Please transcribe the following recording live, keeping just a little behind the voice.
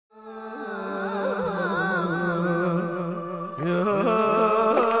نحن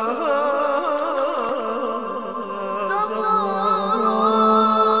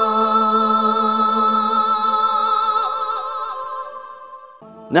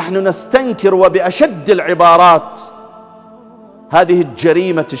نستنكر وبأشد العبارات هذه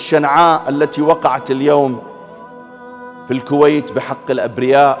الجريمة الشنعاء التي وقعت اليوم في الكويت بحق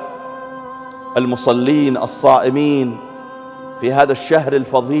الأبرياء المصلين الصائمين في هذا الشهر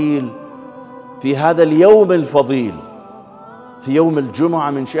الفضيل، في هذا اليوم الفضيل، في يوم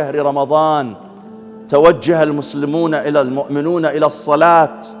الجمعة من شهر رمضان. توجه المؤمنون إلى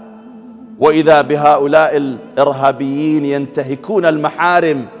الصلاة، وإذا بهؤلاء الإرهابيين ينتهكون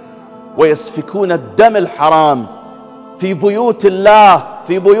المحارم ويسفكون الدم الحرام في بيوت الله،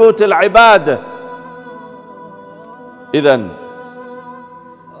 في بيوت العبادة. إذن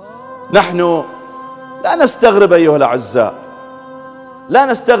نحن لا نستغرب أيها الأعزاء، لا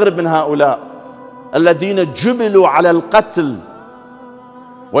نستغرب من هؤلاء الذين جبلوا على القتل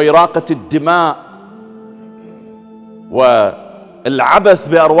وإراقة الدماء والعبث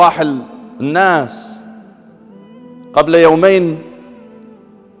بأرواح الناس. قبل يومين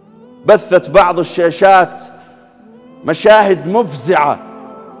بثت بعض الشاشات مشاهد مفزعة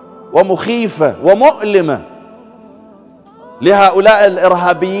ومخيفة ومؤلمة لهؤلاء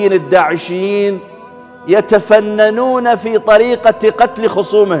الإرهابيين الداعشيين يتفننون في طريقة قتل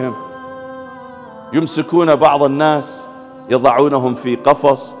خصومهم. يمسكون بعض الناس يضعونهم في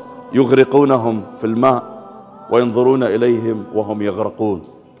قفص، يغرقونهم في الماء وينظرون إليهم وهم يغرقون.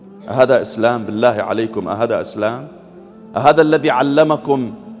 أهذا إسلام؟ بالله عليكم، أهذا إسلام؟ أهذا الذي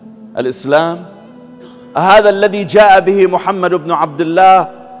علمكم الإسلام؟ أهذا الذي جاء به محمد بن عبد الله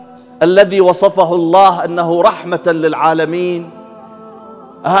الذي وصفه الله أنه رحمة للعالمين؟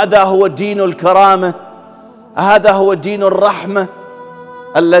 هذا هو دين الكرامة؟ هذا هو دين الرحمة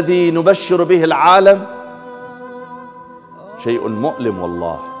الذي نبشر به العالم؟ شيء مؤلم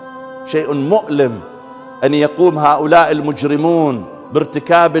والله، شيء مؤلم أن يقوم هؤلاء المجرمون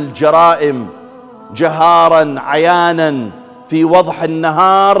بارتكاب الجرائم جهارا عيانا في وضح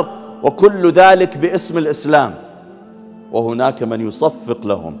النهار، وكل ذلك باسم الإسلام، وهناك من يصفق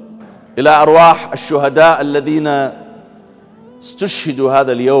لهم. إلى أرواح الشهداء الذين استشهدوا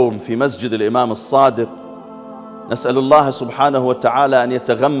هذا اليوم في مسجد الإمام الصادق، نسأل الله سبحانه وتعالى أن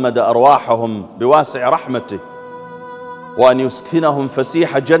يتغمد أرواحهم بواسع رحمته، وأن يسكنهم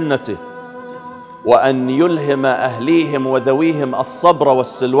فسيح جنته، وأن يلهم أهليهم وذويهم الصبر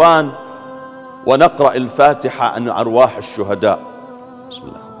والسلوان. ونقرأ الفاتحة عن أرواح الشهداء. بسم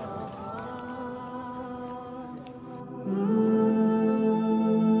الله.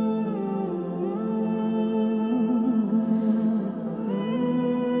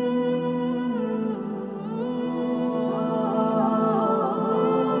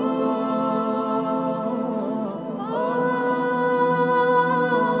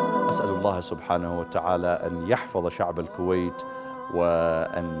 أسأل الله سبحانه وتعالى أن يحفظ شعب الكويت،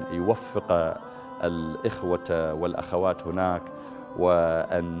 وأن يوفق الإخوة والأخوات هناك،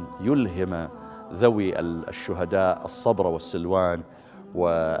 وأن يلهم ذوي الشهداء الصبر والسلوان،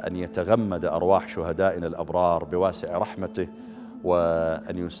 وأن يتغمد أرواح شهدائنا الأبرار بواسع رحمته،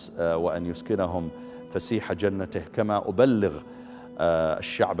 وأن يسكنهم فسيح جنته. كما أبلغ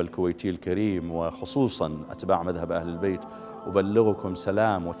الشعب الكويتي الكريم وخصوصا أتباع مذهب أهل البيت، أبلغكم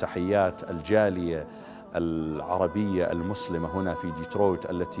سلام وتحيات الجالية العربية المسلمة هنا في ديترويت،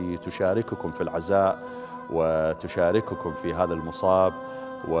 التي تشارككم في العزاء وتشارككم في هذا المصاب،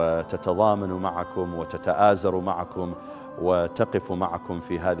 وتتضامن معكم وتتآزر معكم وتقف معكم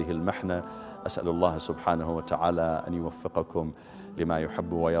في هذه المحنة. أسأل الله سبحانه وتعالى أن يوفقكم لما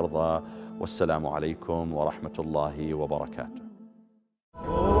يحب ويرضى، والسلام عليكم ورحمة الله وبركاته.